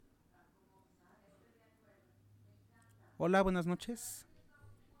Hola, buenas noches.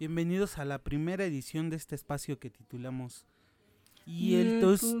 Bienvenidos a la primera edición de este espacio que titulamos Y el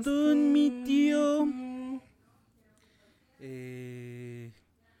tostón, mi tío.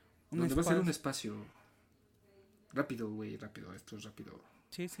 Donde va a ser un espacio rápido, güey, rápido, esto es rápido.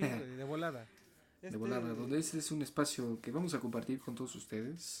 Sí, de volada. De volada, donde este es un espacio que vamos a compartir con todos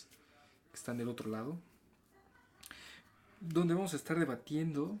ustedes que están del otro lado. Donde vamos a estar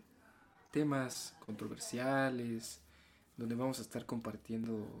debatiendo temas controversiales, donde vamos a estar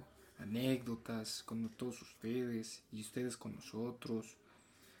compartiendo anécdotas con todos ustedes y ustedes con nosotros,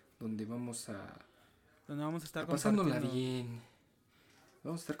 donde vamos a estar pasándola bien.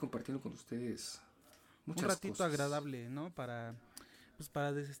 Vamos a estar compartiendo con ustedes muchas un ratito cosas. Agradable, ¿no? Para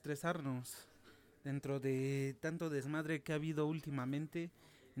desestresarnos dentro de tanto desmadre que ha habido últimamente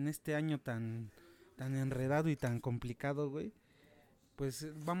en este año tan enredado y tan complicado, güey. Pues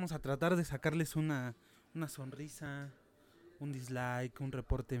vamos a tratar de sacarles una sonrisa, un dislike, un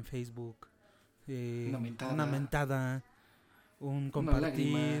reporte en Facebook, una mentada, un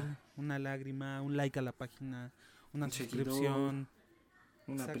compartir, una lágrima, un like a la página, una suscripción,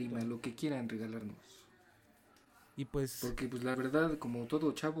 una prima, lo que quieran regalarnos. Y pues porque pues la verdad, como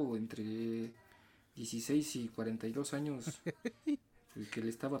todo chavo entre 16 y 42 años el que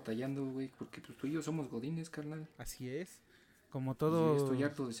le está batallando, güey, porque pues tú y yo somos godines, carnal. Así es. Como todo, estoy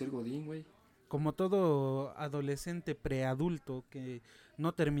harto de ser godín, güey. Como todo adolescente preadulto que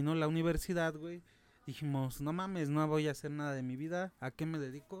no terminó la universidad, güey, dijimos, no mames, no voy a hacer nada de mi vida, ¿a qué me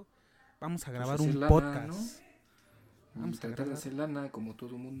dedico? Vamos a grabar un podcast, ¿no? Vamos a tratar de hacer lana como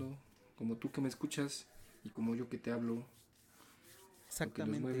todo mundo, como tú que me escuchas y como yo que te hablo.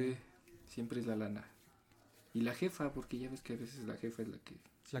 Exactamente. Lo que nos mueve siempre es la lana. Y la jefa, porque ya ves que a veces la jefa es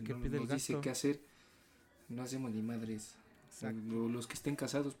la que pide el gasto. Dice qué hacer, no hacemos ni madres. Los que estén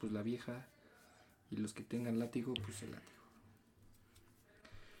casados, pues la vieja, y los que tengan látigo, pues el látigo.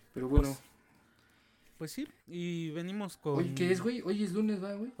 Pero bueno. Pues sí, y venimos con... Oye, ¿qué es, güey? Hoy es lunes,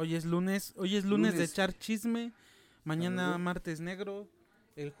 ¿va, güey? Hoy es lunes de echar chisme. Mañana martes negro.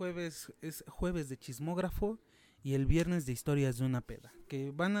 El jueves es jueves de chismógrafo. Y el viernes de historias de una peda.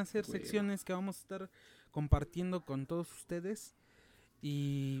 Que van a ser secciones que vamos a estar compartiendo con todos ustedes.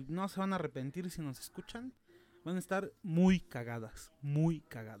 Y no se van a arrepentir si nos escuchan. Van a estar muy cagadas. Muy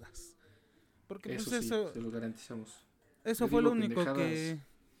cagadas. Porque eso pues sí, eso... se lo garantizamos. Eso fue lo único que...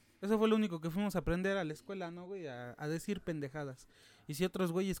 Eso fue lo único que fuimos a aprender a la escuela, ¿no, güey? A decir pendejadas. Y si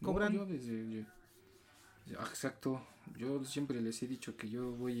otros güeyes cobran... Exacto. Yo siempre les he dicho que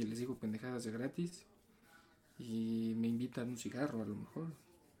yo voy y les digo pendejadas de gratis. Y me invitan un cigarro a lo mejor.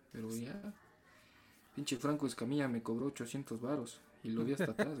 Pero ya... Pinche Franco Escamilla me cobró 800 varos. Y lo vi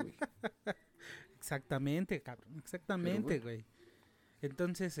hasta atrás, güey. Exactamente, cabrón. Exactamente, güey.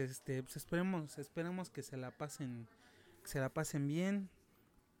 Entonces, pues esperemos que se la pasen bien.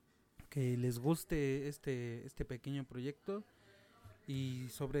 Que les guste este pequeño proyecto. Y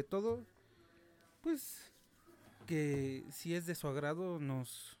sobre todo, pues, que si es de su agrado,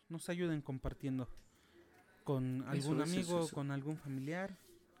 nos ayuden compartiendo con algún amigo, con algún familiar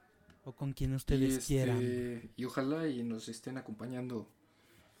o con quien ustedes quieran. Y ojalá y nos estén acompañando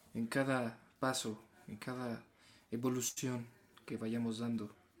en cada paso, en cada evolución que vayamos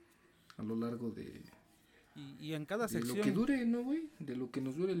dando a lo largo de... Y en cada sección. De lo que dure, ¿no, güey? De lo que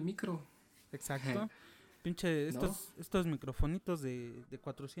nos dure el micro. Exacto. Pinche, estos microfonitos de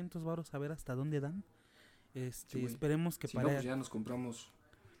 400 varos, a ver hasta dónde dan. Sí, esperemos que para... pues ya nos compramos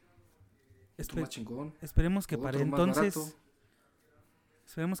otro más chingón. Esperemos que para entonces...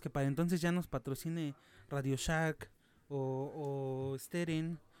 Esperemos que para entonces ya nos patrocine Radio Shack o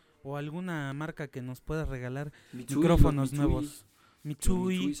Steren o alguna marca que nos pueda regalar micrófonos nuevos.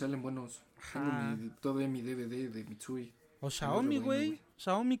 Mitsui salen buenos. Tengo todavía mi DVD de Mitsui. O Xiaomi, güey.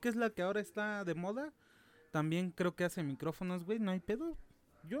 Xiaomi, que es la que ahora está de moda. También creo que hace micrófonos, güey. No hay pedo.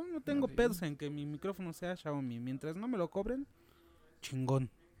 Yo no tengo pedos en que mi micrófono sea Xiaomi. Mientras no me lo cobren,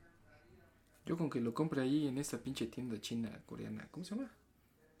 chingón. Yo con que lo compre ahí en esta pinche tienda china, coreana. ¿Cómo se llama?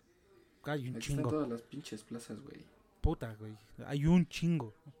 Hay un chingo. Están todas las pinches plazas, güey. Puta, güey. Hay un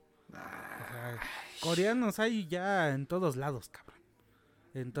chingo. Coreanos hay ya en todos lados, cabrón.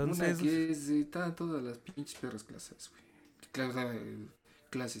 Entonces... Una que está en todas las pinches perras clases, güey.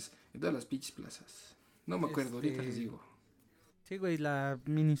 Clases. En todas las pinches plazas. No me acuerdo, ahorita les digo. Sí, güey, la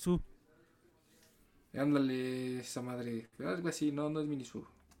Minisu. Ándale, esa madre. Algo así, no es Minisu.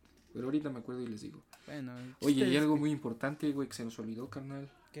 Pero ahorita me acuerdo y les digo. Bueno, oye, hay algo muy importante, güey, que se nos olvidó,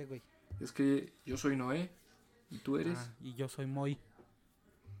 carnal. ¿Qué, güey? Es que yo soy Noé. ¿Y tú eres? Y yo soy Moy.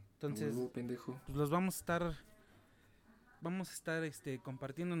 Entonces, pendejo. Pues los vamos a estar vamos a estar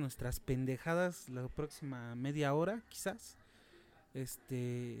compartiendo nuestras pendejadas la próxima media hora, quizás.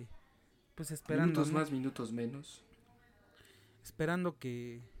 Pues esperando, minutos ¿no? más, minutos menos. Esperando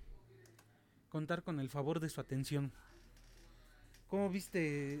que contar con el favor de su atención. ¿Cómo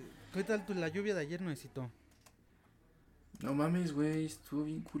viste? ¿Qué tal la lluvia de ayer, Nuecito? No mames, güey, estuvo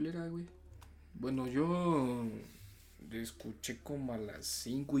bien culera, güey. Bueno, yo escuché como a las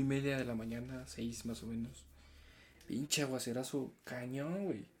 5:30 de la mañana, 6 más o menos. Pinche aguacerazo cañón,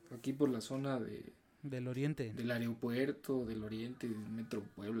 güey. Aquí por la zona del oriente. Del aeropuerto, del oriente, del metro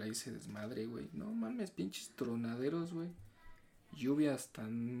Puebla, ese desmadre, güey. No mames, pinches tronaderos, güey. Lluvia hasta...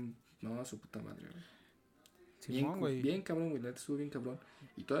 No, a su puta madre, güey. Simón, güey. Bien cabrón, güey, la neta estuvo bien cabrón.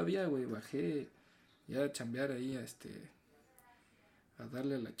 Y todavía, güey, bajé ya a chambear ahí, a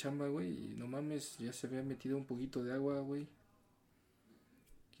darle a la chamba, güey. Y no mames, ya se había metido un poquito de agua, güey.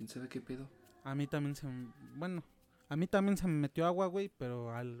 ¿Quién sabe qué pedo? A mí también a mí también se me metió agua, güey,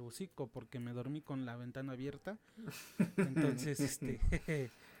 pero al hocico porque me dormí con la ventana abierta. Entonces,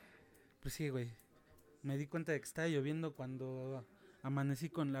 pues sí, güey. Me di cuenta de que estaba lloviendo cuando amanecí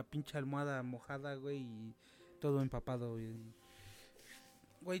con la pinche almohada mojada, güey, y todo empapado, güey.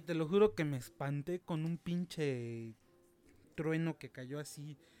 Güey, te lo juro que me espanté con un pinche trueno que cayó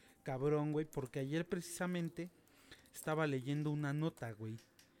así, cabrón, güey, porque ayer precisamente estaba leyendo una nota, güey,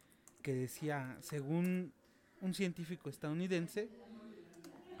 que decía, según un científico estadounidense,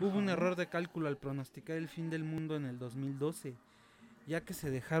 hubo un error de cálculo al pronosticar el fin del mundo en el 2012, ya que se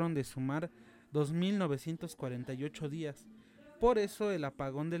dejaron de sumar 2.948 días. Por eso el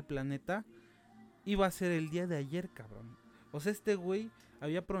apagón del planeta iba a ser el día de ayer, cabrón. O sea, este güey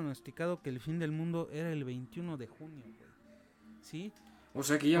había pronosticado que el fin del mundo era el 21 de junio, güey. ¿Sí? O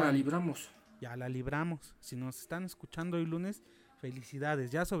sea que ya la libramos. Ya la libramos. Si nos están escuchando hoy lunes,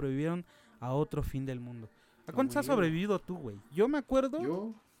 felicidades. Ya sobrevivieron a otro fin del mundo. ¿A cuántos has sobrevivido tú, güey? Yo me acuerdo...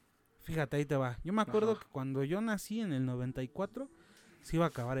 ¿Yo? Fíjate, ahí te va. Yo me acuerdo que cuando yo nací en el 94, se iba a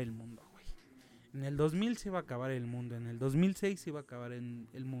acabar el mundo, güey. En el 2000 se iba a acabar el mundo. En el 2006 se iba a acabar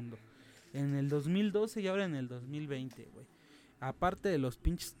el mundo. En el 2012 y ahora en el 2020, güey. Aparte de los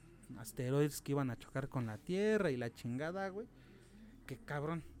pinches asteroides que iban a chocar con la Tierra y la chingada, güey. Qué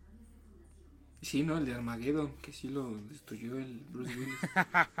cabrón. Sí, ¿no? El de Armageddon, que sí lo destruyó el Bruce Willis.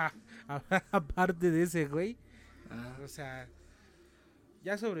 Aparte de ese, güey. O sea,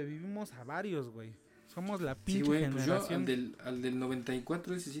 ya sobrevivimos a varios, güey. Somos la pinche güey, generación. Pues yo al del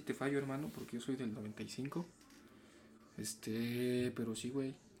 94, ese sí te fallo, hermano, porque yo soy del 95. Pero sí,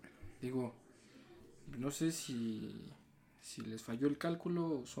 güey. Digo, no sé si les falló el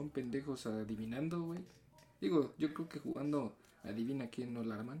cálculo o son pendejos adivinando, güey. Digo, yo creo que jugando adivina quién no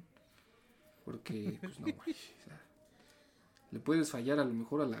la arman. Porque, pues no, güey. O sea, le puedes fallar a lo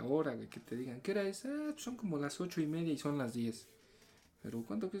mejor a la hora, güey, que te digan, ¿qué hora es? Son como las 8:30 y son las 10. Pero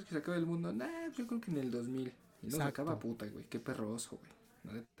 ¿cuánto crees que se acaba el mundo? Pues yo creo que en el 2000. Y no se acaba, puta, güey. Qué perroso,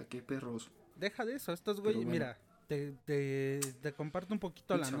 güey. Neta, qué perroso. Deja de eso, estos güey, bueno, mira, te comparto un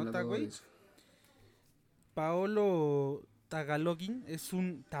poquito la nota, güey. Paolo Tagalogin es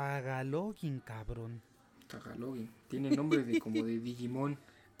un Tagalogin, cabrón. Tagalogin. Tiene nombre de como de Digimon.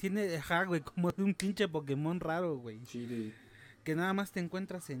 Tiene, güey, como de un pinche Pokémon raro, güey. Sí, que nada más te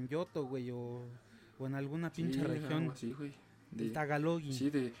encuentras en Yoto, güey, o en alguna pinche región. Sí, güey. De Tagalogin. Sí,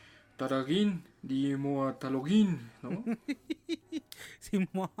 de Taragin, Dimoatalogin, ¿no?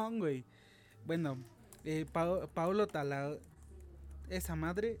 Simón, güey. Bueno, Paolo esa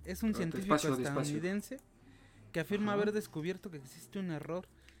madre es un científico estadounidense que afirma haber descubierto que existe un error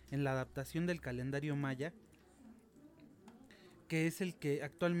en la adaptación del calendario maya, que es el que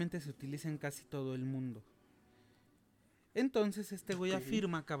actualmente se utiliza en casi todo el mundo. Entonces este güey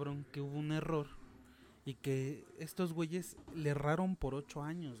afirma, cabrón, que hubo un error y que estos güeyes le erraron por 8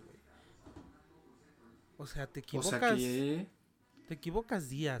 años, güey. O sea, te equivocas. O sea que... Te equivocas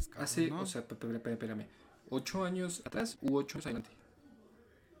días, cabrón, ¿no? O sea, espérame. 8 años atrás u 8 años adelante.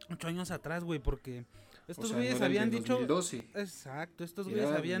 8 años atrás, güey, porque estos güeyes habían dicho... 2012. Exacto, estos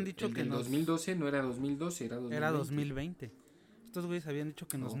güeyes habían dicho que el 2012 no era 2012, era 2020. Era 2020. Estos güeyes habían dicho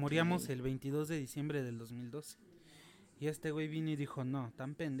que nos moríamos el 22 de diciembre del 2012. Y este güey vino y dijo, no,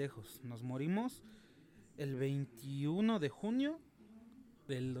 tan pendejos, nos morimos el 21 de junio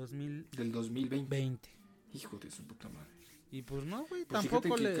del 2020. Hijo de su puta madre. Y pues no, güey, pues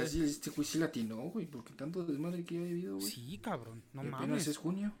tampoco le... Casi este güey sí latinó, güey, porque tanto desmadre que ha vivido, güey. Sí, cabrón, no mames. Apenas es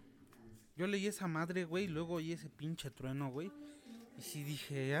junio. Yo leí esa madre, güey, luego oí ese pinche trueno, güey. Y sí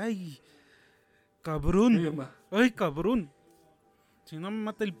dije, ay, cabrón. Ay, cabrón. Si no me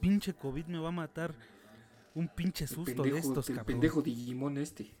mata el pinche COVID, me va a matar un pinche susto de estos, cabrón. El pendejo Digimon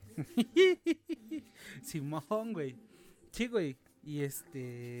este. Simón, güey. Sí, güey. Y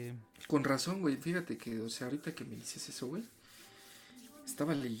Con razón, güey. Fíjate que, o sea, ahorita que me dices eso, güey.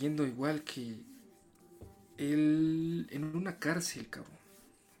 Estaba leyendo igual que él en una cárcel, cabrón.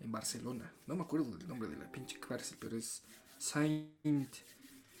 En Barcelona. No me acuerdo del nombre de la pinche cárcel, pero es Saint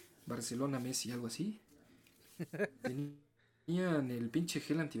Barcelona Messi, algo así. Tenían el pinche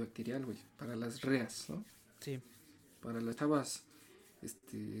gel antibacterial, güey. Para las reas, ¿no? Sí. Para las chavas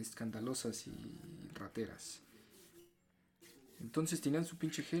escandalosas y rateras. Entonces tenían su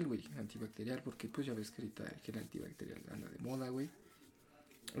pinche gel, güey, antibacterial, porque pues ya ves que ahorita el gel antibacterial anda de moda, güey.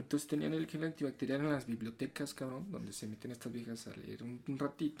 Entonces tenían el gel antibacterial en las bibliotecas, cabrón, donde se meten estas viejas a leer un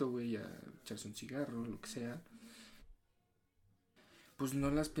ratito, güey, a echarse un cigarro, lo que sea. Pues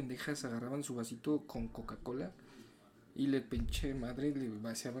no, las pendejas agarraban su vasito con Coca-Cola y le pinche madre le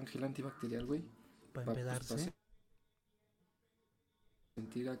vaciaban gel antibacterial, güey. Para empedarse. Pues,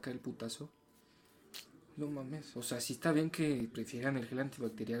 sentir acá el putazo. No mames, o sea, sí está bien que prefieran el gel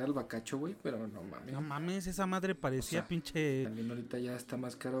antibacterial al bacacho, güey, pero no mames. No mames, esa madre parecía, o sea, pinche... También ahorita ya está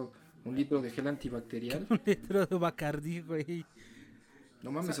más caro un litro de gel antibacterial. Un litro de Bacardí, güey.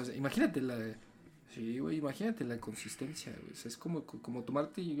 No mames, o sea, imagínate la... Sí, güey, imagínate la consistencia, güey. O sea, es como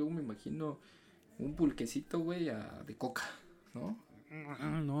tomarte, yo me imagino, un pulquecito, güey, de coca, ¿no?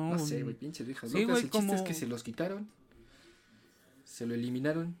 No sé, güey, pinches viejas. Sí, güey, el chiste es que se los quitaron, se lo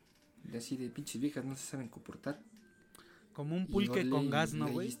eliminaron. Y así de pinches viejas no se saben comportar. Como un pulque con gas, ¿no,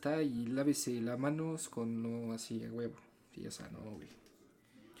 güey? Ahí está, y lávese las manos con lo así a huevo. Sí, o sea, no, güey.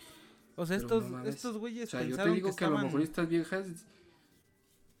 O sea, estos güeyes, o sea, yo te digo que a lo mejor estas viejas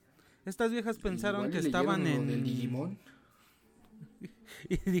pensaron que estaban en el Digimon.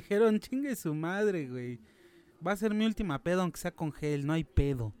 Y dijeron, chingue su madre, güey. Va a ser mi última pedo, aunque sea con gel, no hay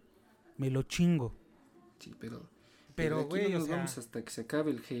pedo. Me lo chingo. Sí, pero güey, no nos vamos hasta que se acabe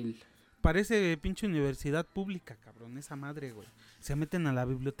el gel. Parece pinche universidad pública, cabrón, esa madre, güey. Se meten a la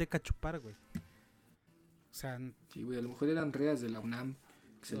biblioteca a chupar, güey. O sea... Sí, güey, a lo mejor eran reas de la UNAM,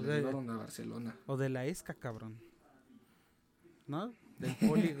 que se las llevaron a Barcelona. O de la ESCA, cabrón. ¿No? Del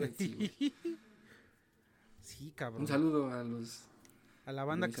poli, güey. Sí, güey. Sí, cabrón. Un saludo a la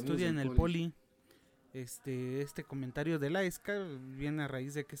banda que estudia en el poli. Este comentario de la ESCA viene a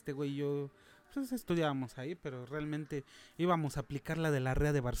raíz de que este güey y yo... Pues estudiábamos ahí, pero realmente íbamos a aplicar la de la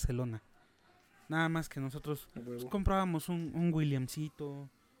REA de Barcelona. Nada más que nosotros pues, comprábamos un Williamcito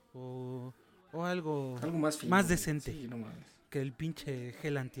o algo más, fino, más decente, sí, no mames, que el pinche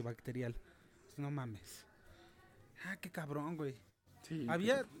gel antibacterial. Pues no mames. Ah, qué cabrón, güey. Sí,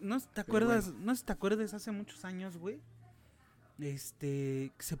 había, no te acuerdas, bueno. No te acuerdas hace muchos años, güey.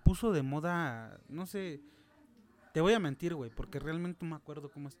 Se puso de moda, no sé, te voy a mentir, güey, porque realmente no me acuerdo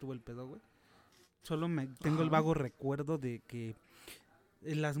cómo estuvo el pedo, güey. Solo tengo el vago recuerdo de que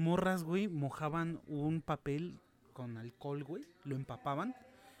las morras, güey, mojaban un papel con alcohol, güey, lo empapaban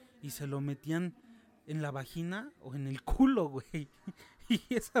y se lo metían en la vagina o en el culo, güey. Y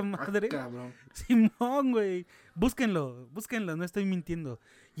esa madre... cabrón. Simón, güey. Búsquenlo, no estoy mintiendo.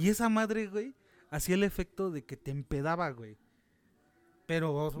 Y esa madre, güey, hacía el efecto de que te empedaba, güey.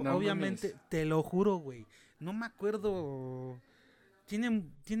 Pero no, obviamente, mames. Te lo juro, güey. No me acuerdo...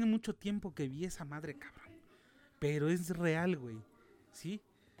 Tiene mucho tiempo que vi esa madre, cabrón. Pero es real, güey. ¿Sí?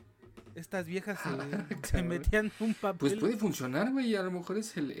 Estas viejas se metían un papel. Pues puede funcionar, güey. A lo mejor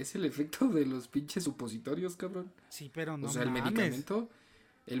es el efecto de los pinches supositorios, cabrón. Sí, pero no. O sea, el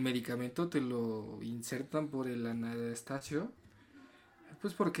medicamento te lo insertan por el Anastasio.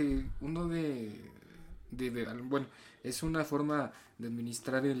 Pues porque uno bueno, es una forma de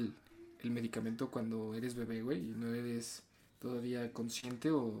administrar el medicamento cuando eres bebé, güey, y no eres todavía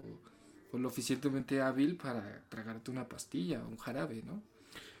consciente o lo suficientemente hábil para tragarte una pastilla o un jarabe, ¿no?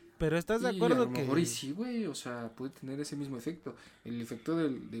 Pero ¿estás de acuerdo a lo mejor y sí, güey, o sea, puede tener ese mismo efecto. El efecto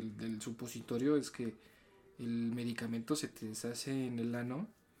del supositorio es que el medicamento se te deshace en el ano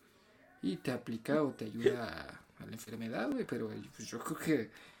y te aplica o te ayuda a la enfermedad, güey, pero pues yo creo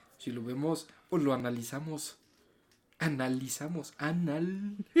que si lo vemos o lo analizamos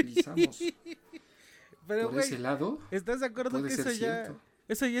pero, por ese lado, ¿estás de acuerdo que eso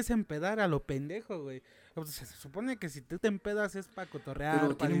ya es empedar a lo pendejo, güey? O sea, se supone que si tú te empedas es para cotorrear,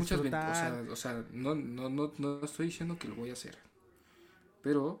 pero para tiene disfrutar. O sea, no estoy diciendo que lo voy a hacer.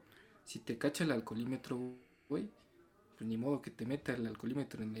 Pero si te cacha el alcoholímetro, güey, pues ni modo que te meta el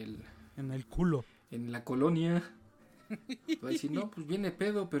alcoholímetro en el culo, en la colonia. Va a decir, no, pues viene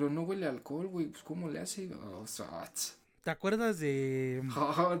pedo, pero no huele a alcohol, güey, pues ¿cómo le hace? ¿Te acuerdas de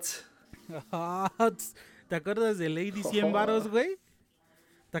 ¿Te acuerdas de Lady 100 varos, güey?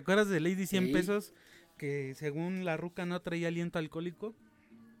 ¿Te acuerdas de Lady 100 pesos? Que según la ruca no traía aliento alcohólico.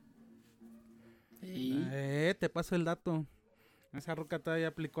 ¿Y? Te paso el dato. Esa ruca todavía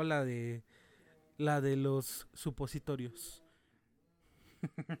aplicó la de los supositorios.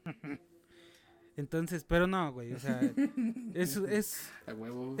 Entonces, pero no, güey, o sea, A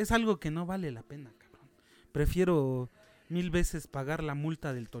huevo. es algo que no vale la pena, cabrón. Prefiero 1000 veces pagar la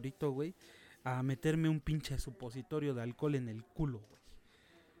multa del torito, güey, a meterme un pinche supositorio de alcohol en el culo, güey.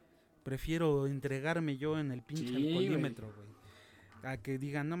 Prefiero entregarme yo en el pinche Sí, alcoholímetro, güey. A que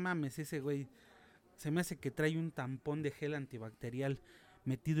digan, no mames, ese güey se me hace que trae un tampón de gel antibacterial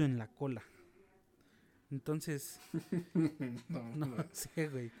metido en la cola. Entonces, no No. sé,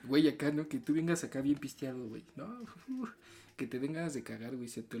 güey. Güey, acá, ¿no? Que tú vengas acá bien pisteado, güey. No, que te den ganas de cagar, güey.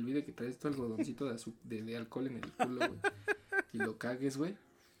 Se te olvide que traes tu algodoncito de alcohol en el culo, güey. Y lo cagues, güey.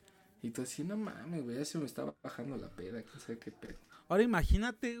 Y tú así, no mames, güey, ya se me estaba bajando la peda, quién sabe qué pedo. Ahora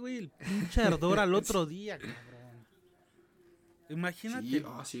imagínate, güey, el pinche ardor al otro día, cabrón. Imagínate Sí, el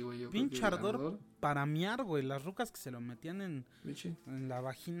sí, güey, yo creo que pinche el ardor para mear, güey. Las rucas que se lo metían pinche, en la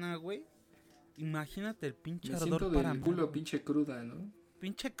vagina, güey. Imagínate el pinche me ardor siento para del mear, culo güey. pinche cruda, ¿no?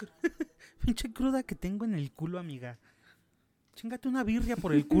 Pinche, pinche cruda que tengo en el culo, amiga. Chíngate una birria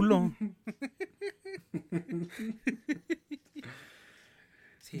por el culo.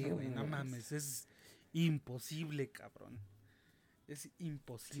 Sí, güey, no mames. Es imposible, cabrón. Es Sí,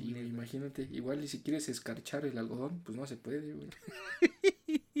 imposible, güey, güey. imagínate. Igual y si quieres escarchar el algodón, pues no se puede, güey.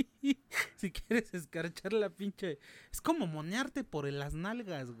 Si quieres escarchar la pinche... Es como monearte por las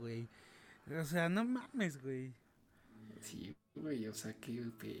nalgas, güey. O sea, no mames, güey. Sí, güey, o sea, qué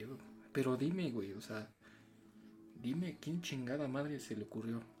pedo. Pero dime, güey, o sea, dime quién chingada madre se le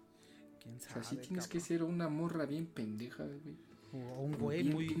ocurrió. ¿Quién O sabe, sea, sí tienes que cabrón? ser una morra bien pendeja, güey. O un O güey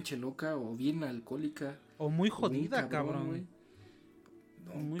bien muy... pinche loca, o bien alcohólica. O muy O un jodida, cabrón. güey.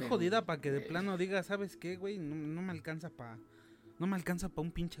 No, Muy pero, jodida para que de güey, plano diga, ¿sabes qué, güey? No me alcanza para... No me alcanza para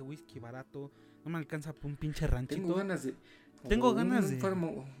un pinche whisky barato. No me alcanza para un pinche ranchito. tengo ganas de... Tengo o ganas de...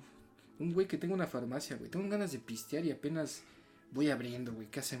 un güey que tenga una farmacia, güey. Tengo ganas de pistear y apenas voy abriendo, güey.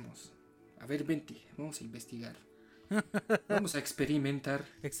 ¿Qué hacemos? A ver, vente, vamos a investigar. Vamos a experimentar.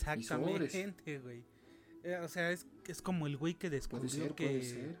 Exactamente, güey. O sea, es como el güey que descubrió Puede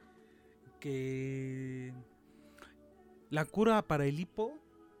ser. que la cura para el hipo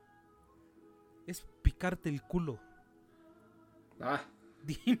es picarte el culo. Ah,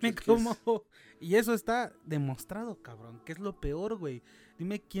 Dime ¿qué cómo. Y eso está demostrado, cabrón. ¿Qué es lo peor, güey?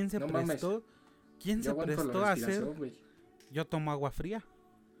 Dime quién se no prestó. mames. ¿Quién Yo se aguanto prestó la a hacer? respiración, güey. Yo tomo agua fría.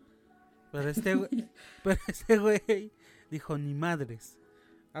 Pero este güey dijo, ni madres.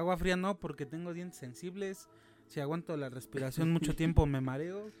 Agua fría no, porque tengo dientes sensibles. Si aguanto la respiración mucho tiempo me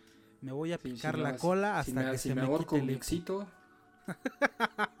mareo. Me voy a Sí, picar si la no, cola hasta que si se me me ahorco quite el mi hipo. éxito. A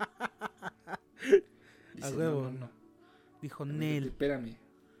Dice, huevo. no. Dijo A ver, Nel. espérame.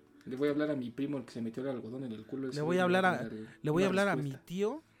 Le voy a hablar a mi primo el que se metió el algodón en el culo. Le voy a hablar a mi respuesta.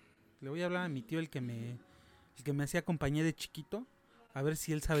 tío. Le voy a hablar a mi tío el que me hacía compañía de chiquito. A ver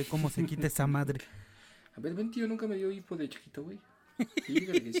si él sabe cómo se quita esa madre. A ver, ven, tío, nunca me dio hipo de chiquito, güey. Sí,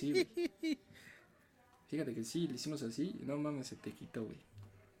 fíjate que sí, güey. Fíjate que sí, le hicimos así. No mames, se te quitó, güey.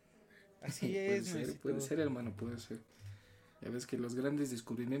 Así es, puede ser, hermano, puede ser. Ya ves que los grandes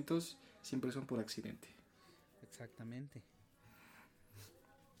descubrimientos siempre son por accidente. Exactamente.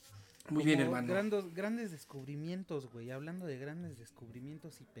 Muy bien, hermano. Grandes descubrimientos, güey. Hablando de grandes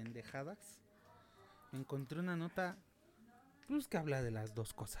descubrimientos y pendejadas, me encontré una nota, pues, que habla de las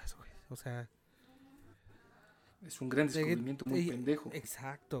dos cosas, güey. O sea, Es un gran descubrimiento muy pendejo.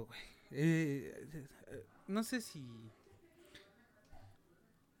 Exacto, güey. No sé si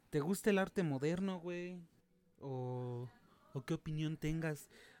te gusta el arte moderno, güey, o qué opinión tengas.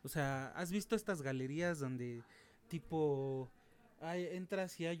 O sea, ¿has visto estas galerías donde tipo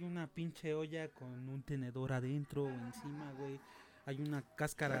entras y hay una pinche olla con un tenedor adentro o encima, güey? Hay una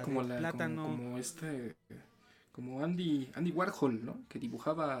cáscara de plátano. Como Andy Warhol, ¿no? Que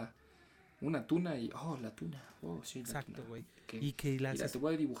dibujaba una tuna y... Oh, la tuna. Oh, sí, la Exacto, tuna. güey. Que, Y que mira, te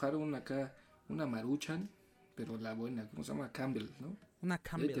voy a dibujar una Maruchan, pero la buena, ¿cómo se llama? Campbell, ¿no? Una Y ahí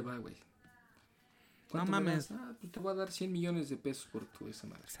Campbell. te va, güey. No ¿Cuánto me mames. das? Pues te voy a dar 100 millones de pesos por tu esa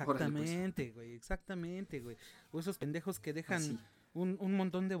madre. Exactamente, güey. Exactamente, güey. O esos pendejos que dejan Así. un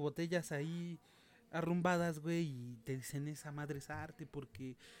montón de botellas ahí arrumbadas, güey, y te dicen esa madre es arte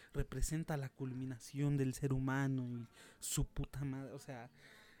porque representa la culminación del ser humano y su puta madre. O sea,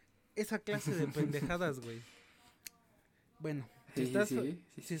 esa clase de pendejadas, güey. Bueno,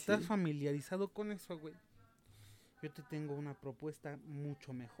 si estás familiarizado con eso, güey, yo te tengo una propuesta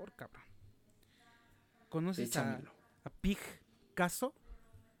mucho mejor, cabrón. ¿Conoces a Picasso?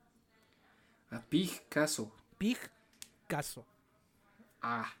 A Picasso. Picasso.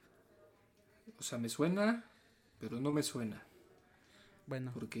 Ah. O sea, me suena, pero no me suena.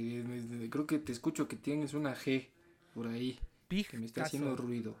 Bueno. Porque creo que te escucho que tienes una G por ahí. Que me está haciendo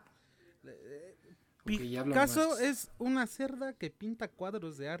ruido. Picasso es una cerda que pinta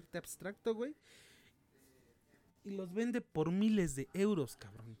cuadros de arte abstracto, güey. Y los vende por miles de euros,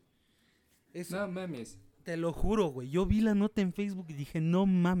 cabrón. Eso, no mames. Te lo juro, güey. Yo vi la nota en Facebook y dije, no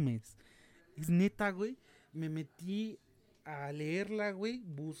mames. Es neta, güey. Me metí a leerla, güey.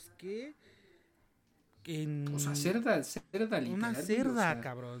 Busqué O sea, cerda literal. Una cerda, o sea,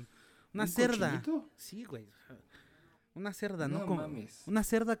 cabrón. Una cerda. Cochinito? Sí, güey. Una cerda, no como mames. una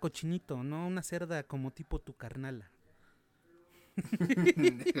cerda cochinito, no una cerda como tipo tu carnala.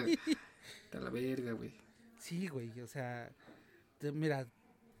 Está la verga, güey. Sí, güey, o sea, mira,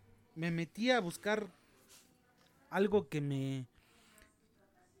 me metí a buscar algo que me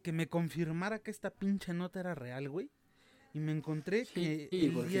confirmara que esta pinche nota era real, güey. Y me encontré que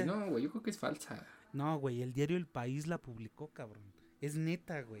no, güey, yo creo que es falsa. No, güey, el diario El País la publicó, cabrón. Es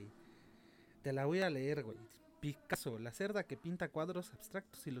neta, güey. Te la voy a leer, güey. Picasso, la cerda que pinta cuadros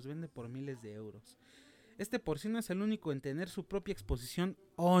abstractos y los vende por miles de euros. Este porcino es el único en tener su propia exposición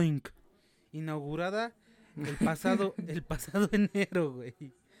Oink, inaugurada el pasado enero, güey.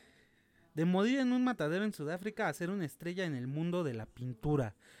 De morir en un matadero en Sudáfrica a ser una estrella en el mundo de la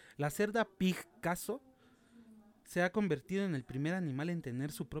pintura. La cerda Picasso se ha convertido en el primer animal en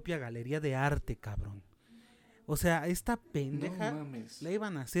tener su propia galería de arte, cabrón. O sea, esta pendeja la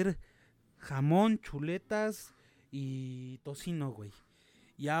iban a hacer jamón, chuletas y tocino, güey.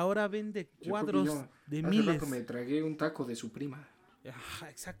 Y ahora vende cuadros de miles. Hace rato me tragué un taco de su prima.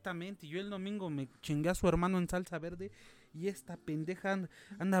 Exactamente. Yo el domingo me chingué a su hermano en salsa verde. Y esta pendeja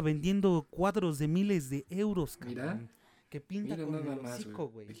anda vendiendo cuadros de miles de euros, cabrón. Mira. Que pinta con el hocico,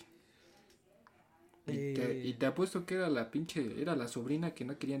 güey. Y te apuesto que era la sobrina que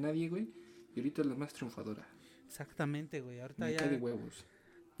no quería nadie, güey. Y ahorita es la más triunfadora. Exactamente, güey. Ahorita me cae de huevos.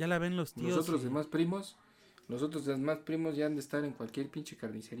 Ya la ven los tíos. Los otros demás primos ya han de estar en cualquier pinche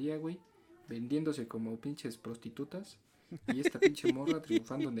carnicería, güey. Vendiéndose como pinches prostitutas. Y esta pinche morra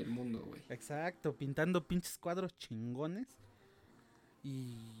triunfando en el mundo, güey. Exacto, pintando pinches cuadros chingones.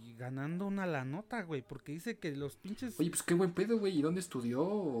 Y ganando una la nota, güey. Porque dice que los pinches... Oye, pues qué buen pedo, güey. ¿Y dónde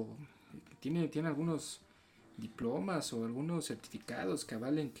estudió? ¿Tiene algunos diplomas o algunos certificados que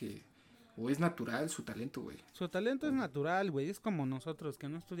avalen que... ¿O es natural su talento, güey? Su talento es natural, güey. Es como nosotros, que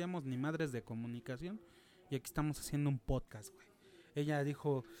no estudiamos ni madres de comunicación. Y aquí estamos haciendo un podcast, güey. Ella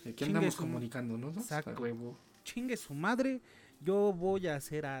dijo... Aquí andamos comunicando, ¿no? Exacto. Chingue su madre, yo voy a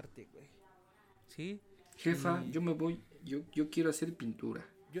hacer arte, güey. ¿Sí? Jefa, yo me voy... Yo quiero hacer pintura.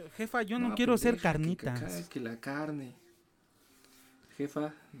 Jefa, yo no quiero hacer carnitas. Que la carne.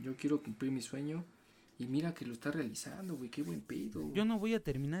 Jefa, yo quiero cumplir mi sueño. Y mira que lo está realizando, güey, qué buen pedo. Yo no voy a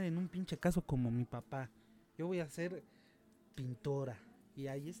terminar en un pinche caso como mi papá. Yo voy a ser pintora. Y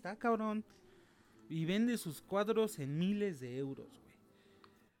ahí está, cabrón. Y vende sus cuadros en miles de euros, güey.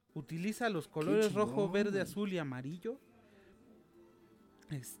 Utiliza los colores rojo, verde, azul y amarillo.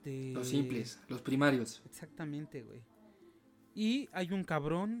 Los simples, los primarios. Exactamente, güey. Y hay un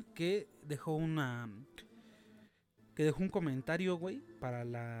cabrón que dejó un comentario, güey, para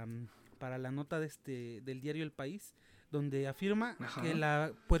la nota del diario El País, donde afirma que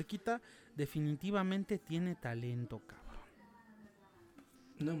la puerquita definitivamente tiene talento, cabrón.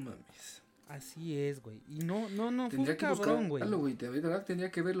 No mames. Así es, güey. Y no tendría fue un cabrón, güey. De verdad tendría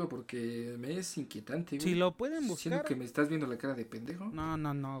que verlo porque me es inquietante, güey. Si lo pueden buscar. Siendo que me estás viendo la cara de pendejo.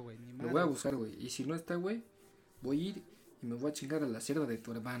 No, güey. Lo voy a buscar, güey. Y si no está, güey, voy a ir y me voy a chingar a la cerda de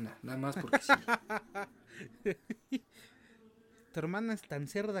tu hermana. Nada más porque sí. Tu hermana es tan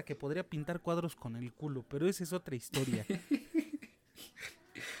cerda que podría pintar cuadros con el culo, pero esa es otra historia.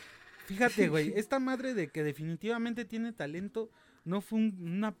 Fíjate, güey, esta madre de que definitivamente tiene talento no fue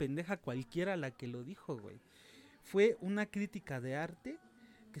una pendeja cualquiera la que lo dijo, güey. Fue una crítica de arte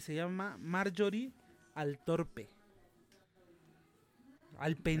que se llama Marjorie al torpe.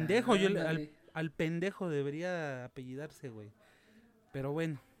 Al pendejo, al pendejo debería apellidarse, güey. Pero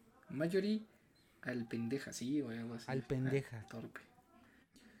bueno. Marjorie al pendeja, sí, güey, algo así. Al pendeja. Torpe.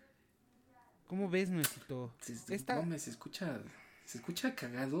 ¿Cómo ves, Nuesito? No, se escucha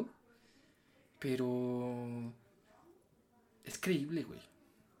cagado, pero es creíble, güey.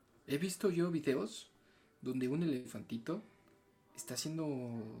 He visto yo videos donde un elefantito está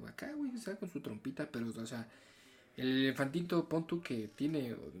haciendo acá, güey, o sea, con su trompita, pero, o sea, el elefantito, pon tú que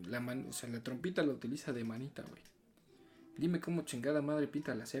tiene o sea, la trompita la utiliza de manita, güey. Dime cómo chingada madre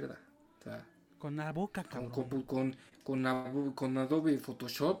pinta la cerda, o sea... Con la boca, cabrón. Con Adobe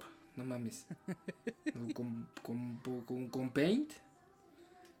Photoshop, no mames. con Paint.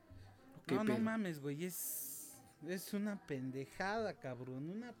 ¿Qué No pedo? mames, güey, es una pendejada, cabrón,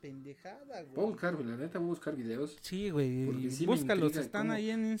 una pendejada, Voy a güey. buscar, güey, la neta voy a buscar videos. Sí, Porque güey, sí me búscalos, intriga están ahí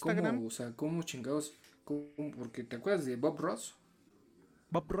en Instagram. o sea, cómo chingados, porque te acuerdas de Bob Ross,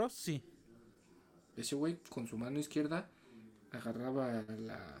 Bob Ross, sí. ese güey con su mano izquierda agarraba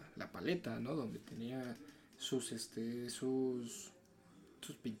la paleta, ¿no? Donde tenía sus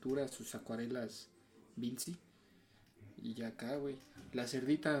pinturas, sus acuarelas Vinci. Y acá, güey, la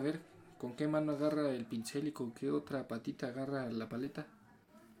cerdita, a ver, ¿con qué mano agarra el pincel y con qué otra patita agarra la paleta?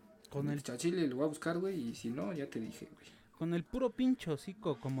 Con el, Chachile lo voy a buscar, güey, y si no, ya te dije, güey. con el puro pincho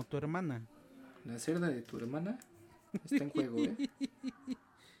hocico, como tu hermana. La cerda de tu hermana está en juego, ¿eh?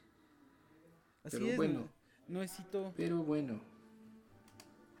 Así Pero es, bueno, Nuecito. pero bueno.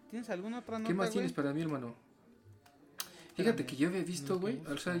 ¿Tienes alguna otra nota, ¿Qué más güey? tienes para mí, hermano? Fíjate Espérame, que yo había visto, lo que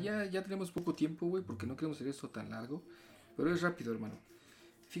güey, o sea, busco. ya tenemos poco tiempo, güey, porque no queremos hacer esto tan largo, pero es rápido, hermano.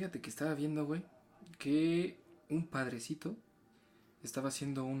 Fíjate que estaba viendo, güey, que un padrecito estaba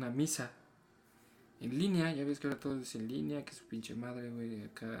haciendo una misa en línea, ya ves que ahora todo es en línea, que su pinche madre, güey,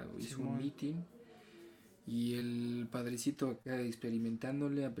 acá hizo un Simón. meeting y el padrecito acá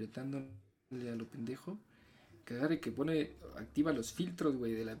experimentándole, apretándole a lo pendejo, que agarre que activa los filtros,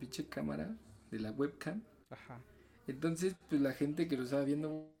 güey, de la pinche cámara, de la webcam. Ajá. Entonces, pues la gente que lo estaba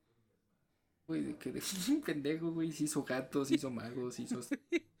viendo, güey, de que de un pendejo, güey, se hizo gato, se hizo mago, se hizo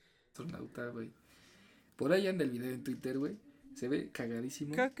astronauta, güey. Por ahí anda el video en Twitter, güey. Se ve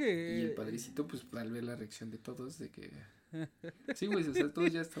cagadísimo. Creo Y el que... padrecito, pues al ver la reacción de todos, de que... Sí, güey, o sea,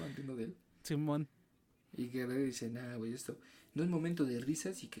 todos ya estaban viendo de él. Simón. Y que dice, nah, güey, esto no es momento de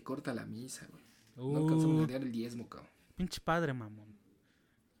risas y que corta la misa, güey. No alcanzamos a ganar el diezmo, cabrón. Pinche padre, mamón.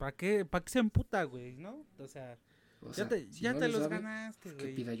 ¿Para qué se emputa, güey, no? O sea, O ya sea, te, si ya no te le los sabe, ganaste, pues que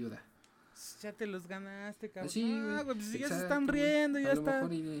güey. pida ayuda. Ya te los ganaste, cabrón. Así, Ah, güey. güey, pues ya se Exacto, están güey. riendo, A ya lo está.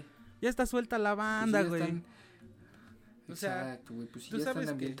 mejor Ya está suelta la pues banda, ya güey. están. O sea, Exacto, güey. Pues si tú ya sabes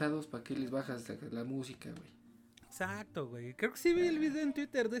están que- ambientados, ¿para qué les bajas la música, güey? Exacto, güey. Creo que sí vi el video en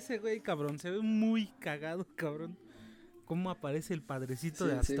Twitter de ese güey, cabrón. Se ve muy cagado, cabrón. Cómo aparece el padrecito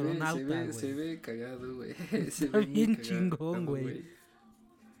de astronauta, güey. Se ve cagado, güey. Se Está ve muy bien cagado, chingón, güey.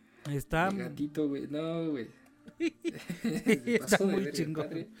 Está, El gatito, güey. No, güey. Se está pasó de muy verga, chingón.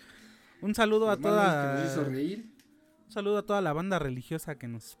 padre. Un saludo Lo a malo es que nos hizo toda... reír. Un saludo a toda la banda religiosa que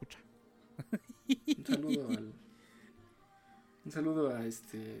nos escucha. Un saludo al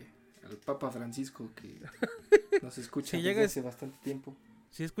Papa Francisco que nos escucha Si desde llegas- hace bastante tiempo.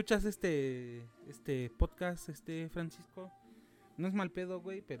 Si escuchas este podcast, Francisco, no es mal pedo,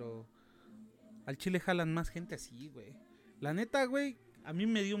 güey, pero al chile jalan más gente así, güey. La neta, güey, a mí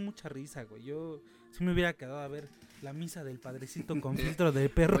me dio mucha risa, güey. Yo sí me hubiera quedado a ver la misa del padrecito con filtro de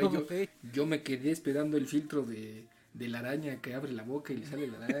perro, Güey, güey. yo me quedé esperando el filtro de la araña que abre la boca y le sale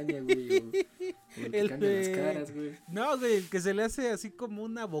la araña, güey. O el que El cambia las de- caras, güey. No, güey, el que se le hace así como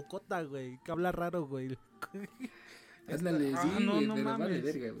una bocota, güey, que habla raro, güey. Ándale, Ah, sí, no, güey, no pero vale mames.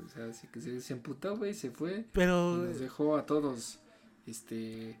 verga, güey. O sea, así que se emputó, güey, se fue. Y Pero nos dejó a todos,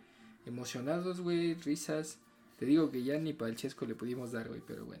 emocionados, güey, risas. Te digo que ya ni para el chesco le pudimos dar, güey,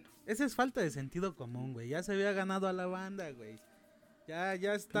 pero bueno. esa es falta de sentido común, güey. Ya se había ganado a la banda, güey. Ya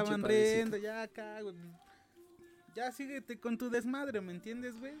estaban padrecito. riendo, ya acá, güey. Ya síguete con tu desmadre, ¿me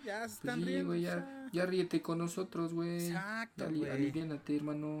entiendes, güey? Ya se Pues están sí, riendo. güey, o sea. ya ríete con nosotros, güey. Exacto, Ya güey. aliviánate,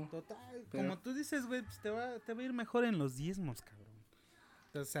 hermano. Total, Pero- como tú dices, güey, pues te va a ir mejor en los diezmos, cabrón.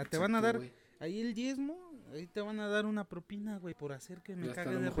 O sea, te Exacto, van a dar güey. ahí el diezmo, ahí te van a dar una propina, güey, por hacer que Y me hasta a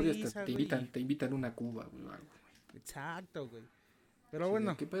cague lo de mejor ya risa, hasta güey. te invitan una cuba, güey, o algo, güey. Exacto, güey. Pero Sí,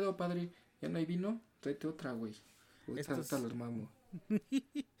 bueno, ¿qué pedo, padre? ¿Ya no hay vino? Tráete otra, güey. Ahorita Estos- lo armamos.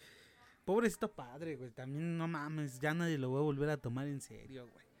 pobrecito padre, güey, también no mames, ya nadie lo va a volver a tomar en serio,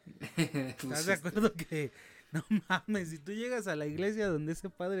 güey. Pues, ¿Estás de acuerdo que no mames, si tú llegas a la iglesia donde ese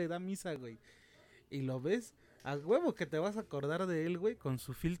padre da misa, güey, y lo ves, a huevo que te vas a acordar de él, güey, con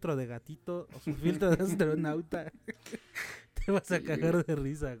su filtro de gatito o su filtro de astronauta. Te vas a Sí, cagar güey. de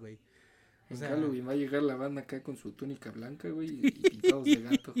risa, güey. O En sea, Halloween va a llegar la banda acá con su túnica blanca, güey, y pintados de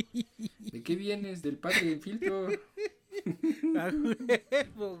gato. ¿De qué vienes? Del padre del filtro. a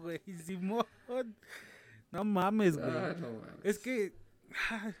huevo, güey, Simón. No mames, güey. Ah, no, mames. Es que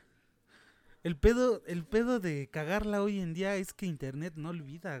el pedo de cagarla hoy en día es que internet no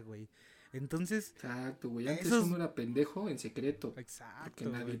olvida, güey. Entonces, Exacto, güey. Antes Esos- uno era pendejo en secreto. Porque exacto,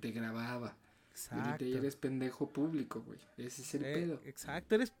 nadie güey. te grababa. Y Exacto. ahorita ya eres pendejo público, güey. Ese es el pedo.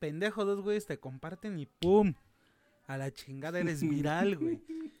 Exacto, eres pendejo, dos güeyes te comparten y ¡pum! A la chingada eres viral, güey.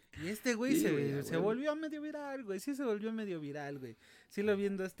 Y este güey Sí, güey, se güey. volvió medio viral, güey. Sí se volvió medio viral, güey. Sí lo vi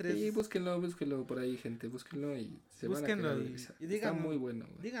en 2, 3. Sí, búsquenlo por ahí, gente. Búsquenlo y se van a cagar Búsquenlo de y risa. Está díganos, muy bueno,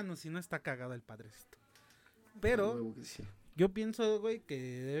 güey. díganos si no está cagado el padrecito. A Pero huevo que sí. yo pienso, güey, que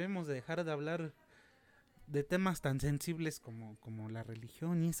debemos de dejar de hablar de temas tan sensibles como la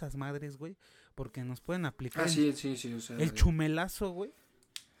religión y esas madres, güey. Porque nos pueden aplicar Sí, o sea, el chumelazo, güey.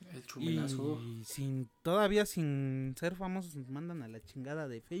 el chumelazo. Y todavía sin ser famosos nos mandan a la chingada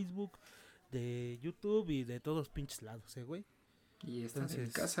de Facebook, de YouTube y de todos pinches lados, güey. Y está en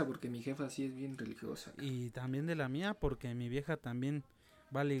mi casa porque mi jefa sí es bien religiosa. Y también de la mía porque mi vieja también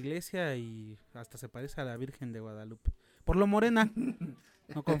va a la iglesia y hasta se parece a la Virgen de Guadalupe. Por lo morena,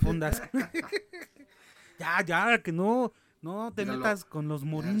 no confundas. Ya, que no te Dígalo. metas con los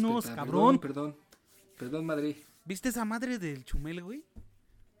morinos, Respeta. cabrón. Perdón, madre. ¿Viste esa madre del Chumel, güey?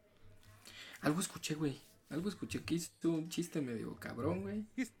 Algo escuché, güey. Que hizo un chiste medio cabrón, güey.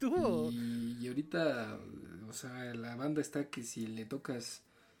 Estuvo. Y ahorita, o sea, la banda está que si le tocas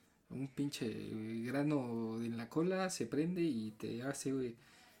un pinche grano en la cola, se prende y te hace, güey,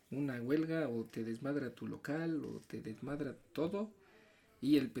 una huelga o te desmadra tu local o te desmadra todo.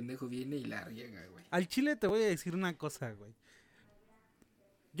 Y el pendejo viene y la riega, güey. Al chile te voy a decir una cosa, güey.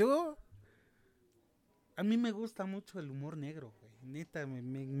 A mí me gusta mucho el humor negro, güey. Neta,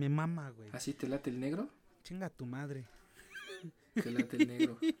 me mama, güey. ¿Así te late el negro? Chinga tu madre. Te late el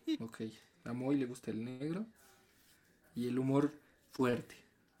negro. Ok. A Moy le gusta el negro. Y el humor fuerte.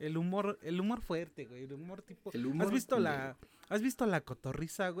 El humor fuerte, güey. El humor tipo. El humor ¿Has visto la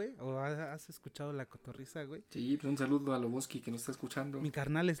cotorriza, güey? ¿O has escuchado la cotorriza, güey? Sí, pues un saludo a Loboski que nos está escuchando. Mi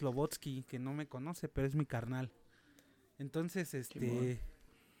carnal es Lobotsky, que no me conoce, pero es mi carnal. Entonces,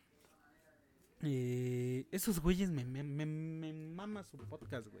 esos güeyes me mama su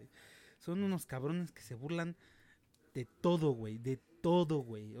podcast, güey. Son unos cabrones que se burlan de todo, güey. De todo,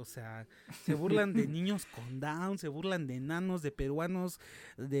 güey. O sea, se burlan de niños con Down, se burlan de enanos, de peruanos,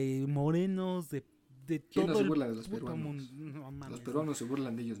 de morenos, de ¿Quién todo no se el burla de los puto peruanos? mundo. No mames, Los peruanos se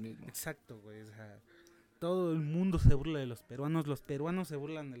burlan de ellos mismos. Exacto, güey. O sea, todo el mundo se burla de los peruanos se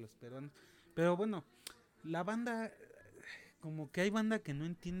burlan de los peruanos. Pero bueno, la banda, como que hay banda que no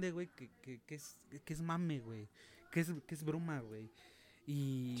entiende, güey, que es mame, güey. Que es broma, güey.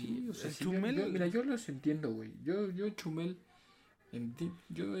 Y Sí, o sea, el sí, Chumel, mira, yo los entiendo, güey. Yo Chumel,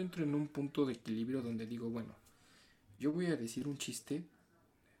 yo entro en un punto de equilibrio donde digo, bueno, yo voy a decir un chiste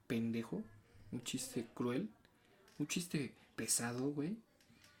pendejo, un chiste cruel, un chiste pesado, güey.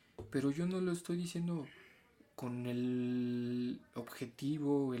 Pero yo no lo estoy diciendo con el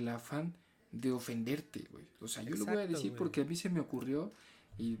objetivo, el afán de ofenderte, güey. O sea, yo lo voy a decir, güey, porque a mí se me ocurrió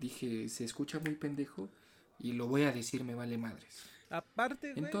y dije, se escucha muy pendejo y lo voy a decir, me vale madres.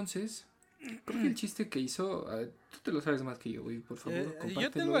 Aparte, güey. Entonces, creo que el chiste que hizo, tú te lo sabes más que yo, güey, por favor, compártelo.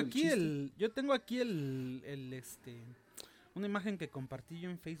 Yo tengo aquí una imagen que compartí yo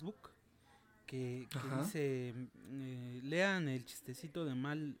en Facebook que dice, lean el chistecito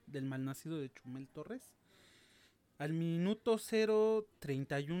del malnacido de Chumel Torres. Al minuto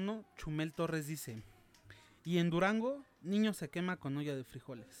 0:31 Chumel Torres dice: y en Durango, niño se quema con olla de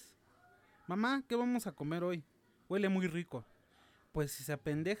frijoles. Mamá, ¿qué vamos a comer hoy? Huele muy rico. Pues si se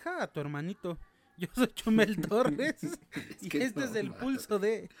apendeja a tu hermanito. Yo soy Chumel Torres y que este no, es el man. pulso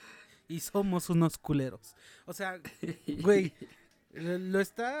de... Y somos unos culeros. O sea, güey, lo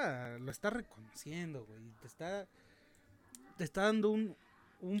está reconociendo, güey. Te está dando un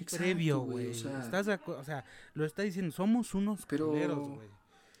Exacto, previo, güey, güey. o O sea, lo está diciendo, somos unos culeros, güey.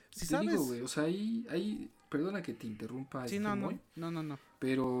 Si te digo, güey, o sea, ahí, perdona que te interrumpa. Sí, no.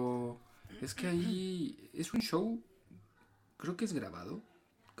 Pero es que ahí es un show, creo que es grabado,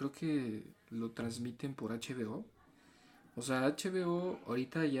 creo que lo transmiten por HBO. O sea, HBO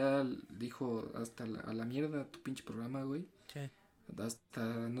ahorita ya dijo hasta a la mierda tu pinche programa, güey. Sí.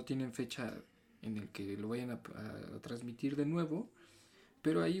 Hasta no tienen fecha en el que lo vayan a transmitir de nuevo.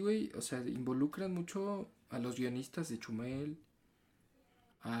 Pero ahí, güey, o sea, involucran mucho a los guionistas de Chumel,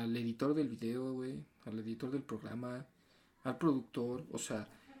 al editor del video, güey, al editor del programa, al productor. O sea,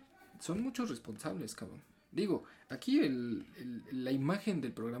 son muchos responsables, cabrón. Digo, aquí la imagen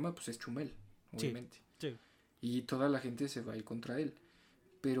del programa, pues es Chumel, obviamente. Sí. Y toda la gente se va a ir contra él.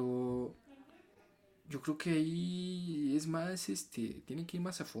 Pero yo creo que ahí es más, tiene que ir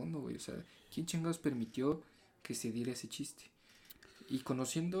más a fondo, güey. O sea, ¿quién chingados permitió que se diera ese chiste? Y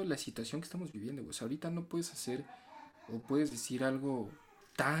conociendo la situación que estamos viviendo, güey. O sea, ahorita no puedes hacer o puedes decir algo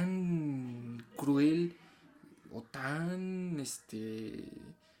tan cruel o tan,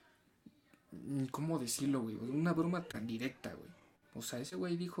 ¿cómo decirlo, güey? Una broma tan directa, güey. O sea, ese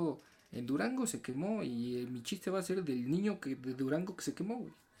güey dijo, en Durango se quemó y mi chiste va a ser del niño de Durango que se quemó,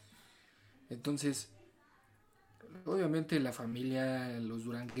 güey. Entonces, obviamente la familia, los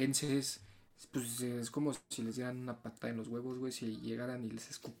duranguenses, pues es como si les dieran una patada en los huevos, güey, si llegaran y les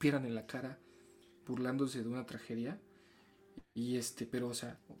escupieran en la cara, burlándose de una tragedia. Y pero, o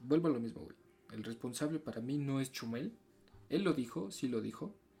sea, vuelvo a lo mismo, güey. El responsable para mí no es Chumel. Él lo dijo, sí lo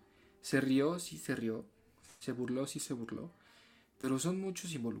dijo. Se rió, sí se rió. Se burló, sí se burló. Pero son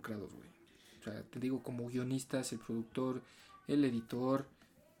muchos involucrados, güey. O sea, te digo, como guionistas, el productor, el editor,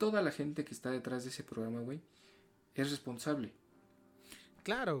 toda la gente que está detrás de ese programa, güey, es responsable.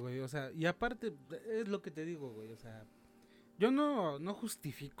 Claro, güey, o sea, y aparte, es lo que te digo, güey, o sea, yo no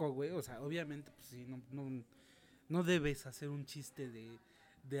justifico, güey, o sea, obviamente, pues sí, no debes hacer un chiste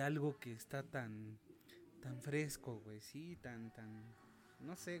de algo que está tan fresco, güey, sí,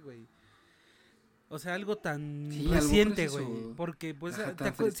 no sé, güey. O sea, algo tan Sí, reciente, güey. Porque, pues,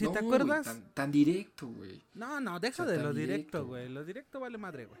 ajá, si no, te güey, acuerdas... tan directo, güey. No, O deja sea, de tan lo directo, directo. güey. Lo directo vale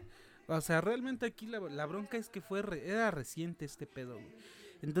madre, güey. O sea, realmente aquí la bronca es que era reciente este pedo, güey.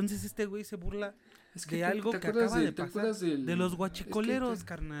 Entonces este güey se burla Es que de algo te que acuerdas acaba de ¿te pasar. acuerdas del, De los es guachicoleros,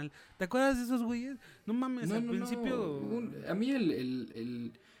 carnal. ¿Te acuerdas de esos güeyes? No mames, al principio... A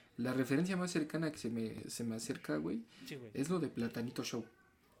mí la referencia más cercana que se me acerca, güey, Sí, güey. es lo de Platanito Show.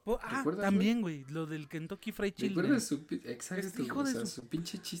 ¿Recuerdas, también, güey. Lo del Kentucky Fried Chicken. ¿Recuerdas exacto, hijo o de sea, su... su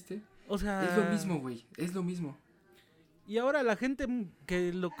pinche chiste? O sea... Es lo mismo, güey, es lo mismo. Y ahora la gente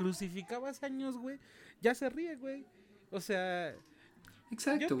que lo crucificaba hace años, güey, ya se ríe, güey. O sea...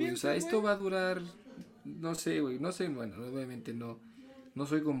 Exacto, güey, o sea, esto va a durar, no sé, güey, no sé, bueno, obviamente no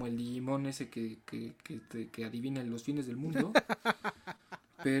soy como el Digimon ese que adivina los fines del mundo,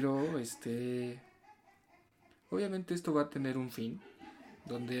 pero, obviamente esto va a tener un fin,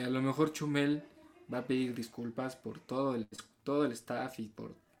 donde a lo mejor Chumel va a pedir disculpas por todo el staff y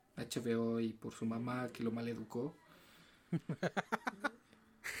por HBO y por su mamá que lo maleducó.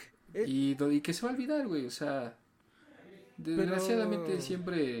 Y que se va a olvidar, güey, o sea, desgraciadamente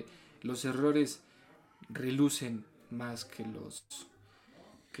siempre los errores relucen más que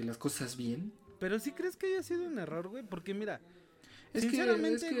las cosas bien. Pero sí crees que haya sido un error, güey, porque mira, Es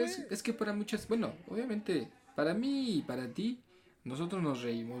es que para muchas, bueno, obviamente, para mí y para ti, nosotros nos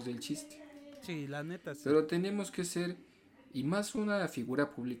reímos del chiste. Sí, la neta, sí. Pero tenemos que ser, y más una figura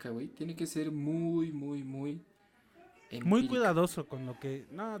pública, güey, tiene que ser muy, muy, muy empírica. Muy cuidadoso con lo que...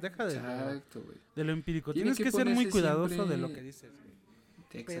 No, deja Exacto, güey. De lo empírico. Tienes Tienes que ser muy cuidadoso siempre... de lo que dices,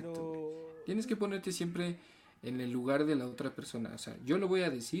 güey. Exacto. Pero... Tienes que ponerte siempre en el lugar de la otra persona. O sea, yo lo voy a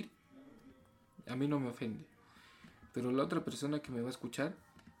decir, a mí no me ofende. Pero la otra persona que me va a escuchar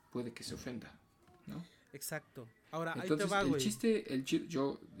puede que se ofenda, ¿no? Exacto. Ahora, entonces, ahí te va,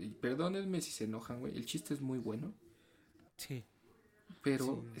 güey. Perdónenme si se enojan, güey. El chiste es muy bueno. Sí.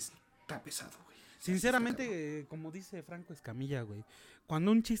 Pero está pesado, güey. Sinceramente, como dice Franco Escamilla, güey.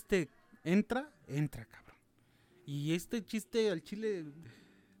 Cuando un chiste entra, cabrón. Y este chiste al chile,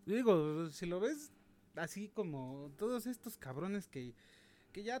 digo, si lo ves así como todos estos cabrones que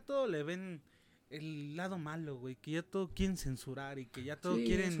ya todo le ven el lado malo, güey, que ya todo quieren censurar y que ya todo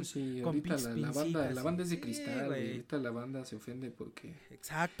quieren eso sí, con ahorita la banda es de cristal, güey. Ahorita la banda se ofende porque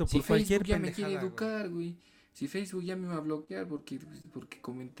exacto, si por cualquier Facebook ya me quiere pendejada, educar, güey. Si Facebook ya me va a bloquear porque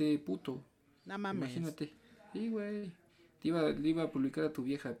comenté puto. No mames. Imagínate. Sí, güey. Le iba a publicar a tu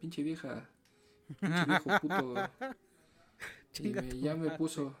vieja, pinche vieja. Pinche viejo puto. Ya me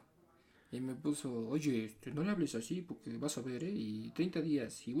puso. Y me puso, oye, no le hables así porque vas a ver, y 30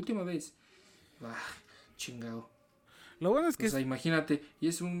 días, y última vez. Chingado. Lo bueno es que... O sea, imagínate, y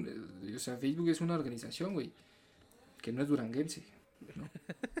o sea, Facebook es una organización, güey, que no es duranguense, ¿no?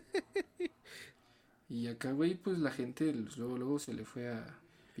 Y acá, güey, pues la gente luego se le fue a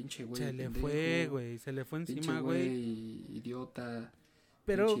pinche güey. Se le fue, güey, se le fue encima, güey. Idiota,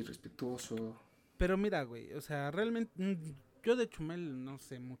 pero, pinche irrespetuoso. Pero mira, güey, o sea, realmente, yo de Chumel no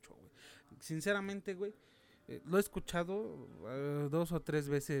sé mucho, güey. Sinceramente, güey, lo he escuchado 2 o 3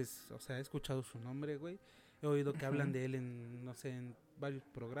 veces, o sea, he escuchado su nombre, güey. He oído que hablan de él en, no sé, en varios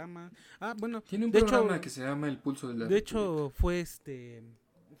programas. Bueno, tiene un programa que se llama El Pulso de la República. Hecho,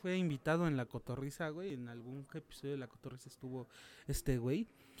 fue invitado en La Cotorrisa, güey. En algún episodio de La Cotorrisa estuvo este güey.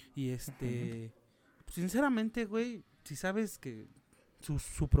 Y sinceramente, güey, si sabes que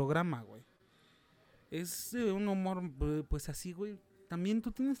su programa, güey, es un humor, pues así, güey. También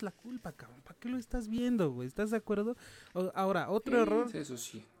tú tienes la culpa, cabrón. ¿Para qué lo estás viendo, güey? ¿Estás de acuerdo? Ahora, otro error. Eso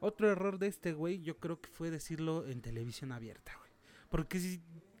sí. Otro error de este güey, yo creo que fue decirlo en televisión abierta, güey. Porque si...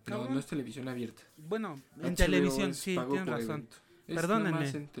 No es televisión abierta. Bueno, en televisión, sí, tienes razón. Perdónenme.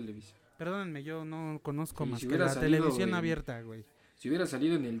 En televisión. Perdónenme, yo no conozco más si que la salido, televisión abierta, güey. Si hubiera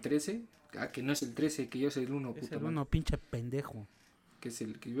salido en el 13, que no es el 13, que yo soy el 1, es el 1, pinche pendejo. que es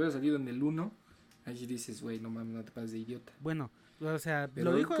el que hubiera salido en el 1, ahí dices, güey, no mames, no te pases de idiota. Bueno, o sea,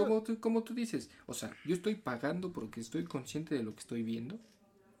 Pero lo dijo... como tú dices, o sea, yo estoy pagando porque estoy consciente de lo que estoy viendo.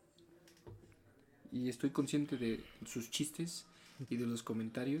 Y estoy consciente de sus chistes y de los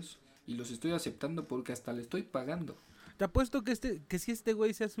comentarios. Y los estoy aceptando porque hasta le estoy pagando. Te apuesto que si este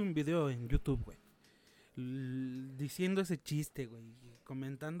güey se hace un video en YouTube, güey, diciendo ese chiste, güey,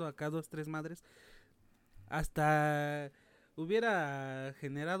 comentando acá 2, 3 madres, hasta hubiera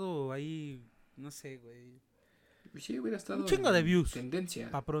generado ahí, no sé, güey, Sí, hubiera estado un chingo de views.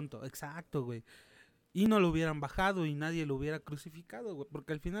 Tendencia. Pa' pronto, exacto, güey. Y no lo hubieran bajado y nadie lo hubiera crucificado, güey.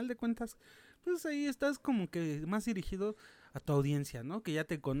 Porque al final de cuentas, pues ahí estás como que más dirigido a tu audiencia, ¿no? Que ya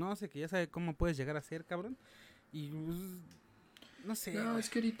te conoce, que ya sabe cómo puedes llegar a ser, cabrón. Y pues, no sé. No, es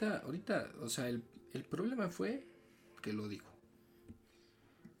que ahorita, o sea, el problema fue que lo dijo.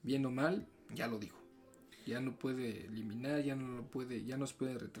 Bien o mal, ya lo dijo. Ya no puede eliminar, ya no se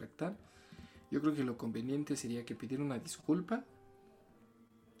puede retractar. Yo creo que lo conveniente sería que pidiera una disculpa.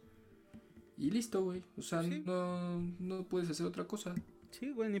 Y listo, güey. O sea, Sí. no puedes hacer otra cosa.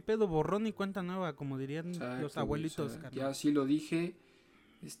 Sí, güey, ni pedo, borrón ni cuenta nueva, como dirían Exacto, los abuelitos, güey, o sea, carnal. ya sí lo dije.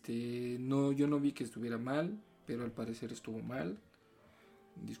 No, yo no vi que estuviera mal, pero al parecer estuvo mal.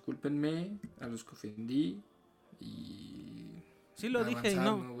 Discúlpenme a los que ofendí. Y Sí lo dije y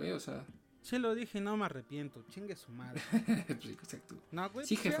avanzar, no. güey, o sea, Sí lo dije y no me arrepiento. Chingue su madre. pues, exacto. No, güey.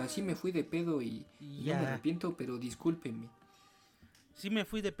 Sí, pues jefa, ya. sí me fui de pedo y no me Ya. arrepiento, pero discúlpenme. Sí me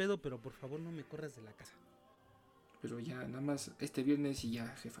fui de pedo, pero por favor no me corras de la casa. Pero ya, nada más este viernes y ya,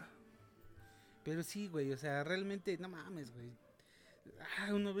 jefa. Pero sí, güey, o sea, realmente, no mames, güey.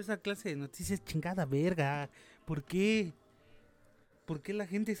 Uno ve esa clase de noticias, chingada verga. ¿Por qué? ¿Por qué la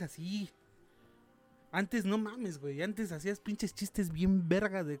gente es así? Antes no mames, güey. Antes hacías pinches chistes bien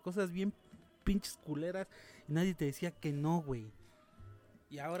verga de cosas bien pinches culeras y nadie te decía que no, güey.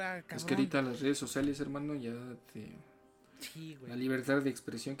 Y ahora, cabrón. Es que ahorita las redes sociales, hermano, ya te... Sí, güey. La libertad de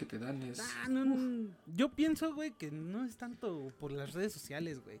expresión que te dan es... No. Yo pienso, güey, que no es tanto por las redes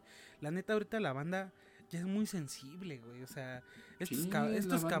sociales, güey. La neta, ahorita la banda ya es muy sensible, güey. O sea, estos, Sí, estos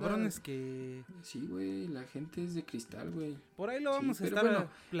la banda- cabrones que... Sí, güey, la gente es de cristal, güey. Por ahí lo vamos Sí, a pero estar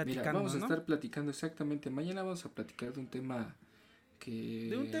bueno, platicando, mira, vamos a ¿no? estar platicando exactamente. Mañana vamos a platicar de un tema que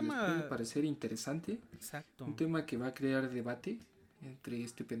De un tema- les puede parecer interesante. Exacto. Un tema que va a crear debate entre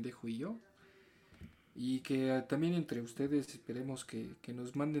este pendejo y yo. Y que también entre ustedes esperemos que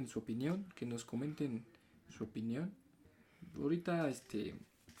nos manden su opinión, que nos comenten su opinión. Ahorita,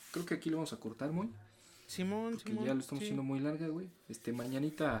 creo que aquí lo vamos a cortar, muy. Simón, Porque ya lo estamos haciendo muy larga, güey.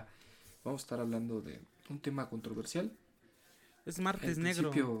 Mañanita vamos a estar hablando de un tema controversial. Es martes En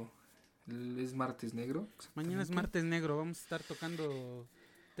negro. principio es martes negro. Mañana es exactamente. martes negro. Vamos a estar tocando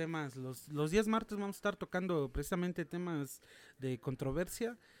temas. Los días martes vamos a estar tocando precisamente temas de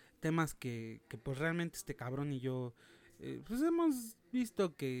controversia. Temas que pues realmente este cabrón y yo pues hemos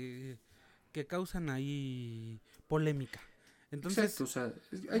visto que causan ahí polémica. Entonces, Exacto, o sea,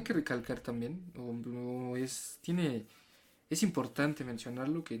 hay que recalcar también, es importante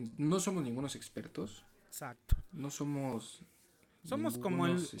mencionarlo que no somos ningunos expertos, exacto. no somos Somos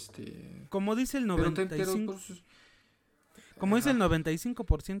ningunos, como dice el pero 95, por como dice el ajá.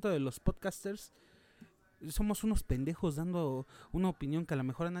 95% de los podcasters, somos unos pendejos dando una opinión que a lo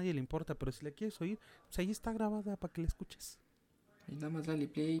mejor a nadie le importa, pero si la quieres oír, pues ahí está grabada para que la escuches. Y nada más dale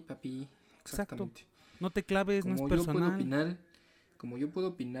play, papi. Exactamente. No te claves, no es Como yo puedo personal.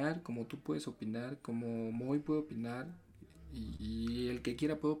 opinar, como tú puedes opinar, como Moy puede opinar, y el que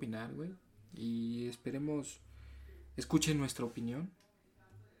quiera puede opinar, güey. Y esperemos escuchen nuestra opinión.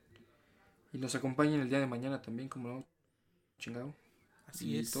 Y nos acompañen el día de mañana también, como no, chingado. Así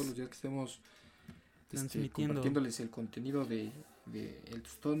y es. todos los días que estemos Transmitiendo. compartiéndoles el contenido de El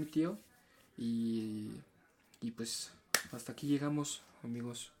Tostón, mi tío. Y pues hasta aquí llegamos,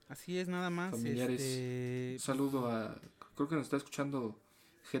 amigos. Así es, nada más. Familiares. Un saludo a... Creo que nos está escuchando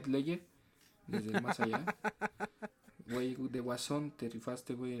Headlayer desde el más allá. Güey, de Guasón, te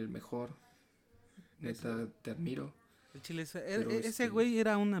rifaste, güey, el mejor. Neta, te admiro. El chile, Pero ese güey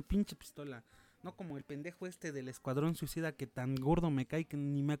era una pinche pistola. No como el pendejo del Escuadrón Suicida que tan gordo me cae que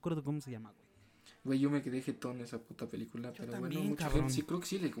ni me acuerdo cómo se llama, güey. Güey, yo me quedé jetón esa puta película. Yo Pero también, bueno, mucha cabrón. gente sí creo que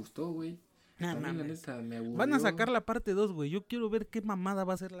sí le gustó, güey. Nah, A mí la mames. neta me aburrió. Van a sacar la parte 2, güey. Yo quiero ver qué mamada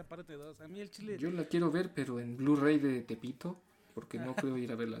va a ser la parte 2. A mí el chile... Yo la quiero ver, pero en Blu-ray de Tepito. Porque no creo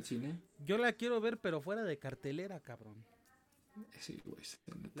ir a verla al cine. Yo la quiero ver, pero fuera de cartelera, cabrón. Sí, güey.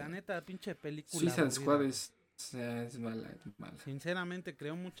 La neta, pinche película Suicide aburrida. Squad es mala, es mala. Sinceramente,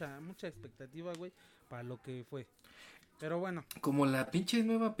 creó mucha expectativa, güey, para lo que fue. Pero bueno. Como la pinche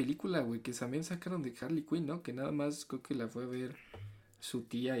nueva película, güey, que también sacaron de Harley Quinn, ¿no? Que nada más creo que la fue a ver su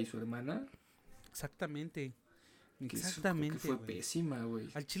tía y su hermana. Exactamente. Que Exactamente, fue güey. pésima, güey.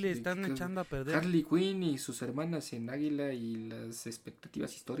 Al chile están echando a perder. Harley Quinn y sus hermanas en Águila y las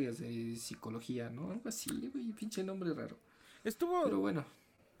expectativas historias de psicología, ¿no? Algo así, güey, pinche nombre raro. Pero bueno.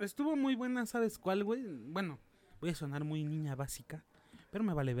 Estuvo muy buena, ¿sabes cuál, güey? Bueno, voy a sonar muy niña básica, pero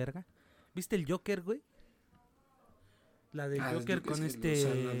me vale verga. ¿Viste el Joker, güey? La del Joker con O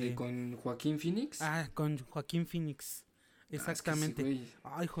sea, la de con Joaquín Phoenix. con Joaquín Phoenix. Exactamente. Es que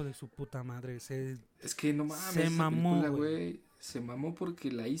Ay, hijo de su puta madre. es que no mames, se mamó, película, güey. Se mamó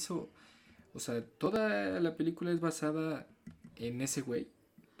porque la hizo. O sea, toda la película es basada en ese güey.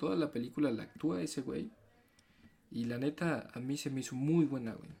 Toda la película la actúa ese güey. Y la neta, a mí se me hizo muy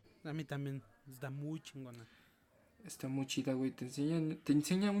buena, güey. A mí también. Está muy chingona. Está muy chida, güey. Te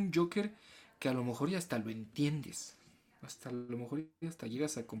enseña un Joker que a lo mejor ya hasta lo entiendes. Hasta a lo mejor ya hasta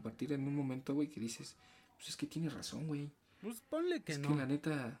llegas a compartir en un momento, güey, que dices, pues es que tienes razón, güey. Pues ponle que es no.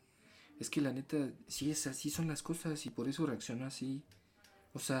 Es que la neta, sí es así son las cosas y por eso reaccionó así.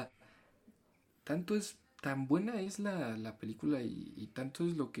 O sea, tan buena es la película y tanto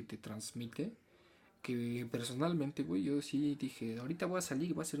es lo que te transmite que personalmente, güey, yo sí dije, ahorita voy a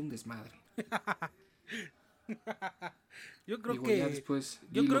salir y voy a hacer un desmadre. Yo creo Digo, que ya después,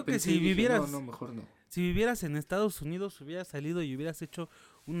 yo creo que si dije, vivieras no, mejor no. Si vivieras en Estados Unidos hubieras salido y hubieras hecho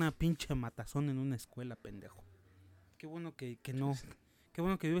una pinche matazón en una escuela, pendejo. Qué bueno que no. Qué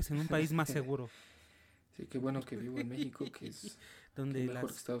bueno que vives en un país más seguro. Sí, qué bueno que vivo en México, que es donde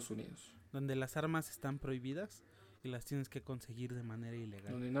mejor que Estados Unidos. Donde las armas están prohibidas y las tienes que conseguir de manera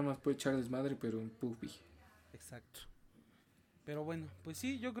ilegal. Donde nada más puede echar desmadre, pero en pupi. Exacto. Pero bueno, pues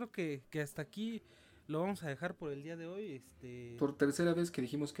sí, yo creo que hasta aquí lo vamos a dejar por el día de hoy. Por tercera vez que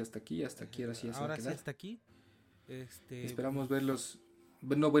dijimos que hasta aquí ahora sí ahora sí hasta aquí. Esperamos verlos.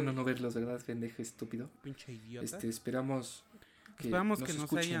 No verlos, ¿verdad? Pendejo estúpido. Pinche idiota. Esperamos que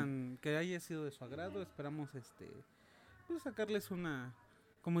nos hayan, que haya sido de su agrado. Esperamos pues sacarles una,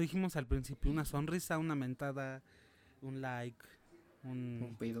 como dijimos al principio, una sonrisa, una mentada, un like,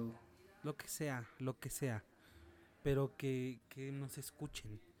 un pedo, lo que sea, pero que nos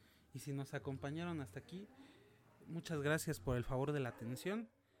escuchen. Y si nos acompañaron hasta aquí, muchas gracias por el favor de la atención.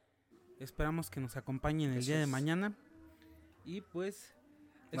 Esperamos que nos acompañen el día de mañana. Y pues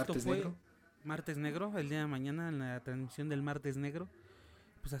esto fue Martes Negro, el día de mañana en la transmisión del Martes Negro.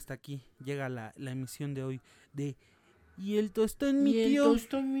 Pues hasta aquí llega la emisión de hoy de Y el tostón mi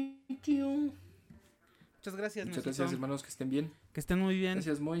tío. Muchas gracias, Muchas gracias, hermanos, que estén bien. Que estén muy bien.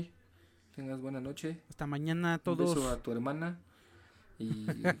 Gracias, Moy. Tengas buena noche. Hasta mañana a todos. Un beso a tu hermana y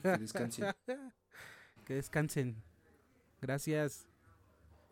que descansen. Que descansen. Gracias.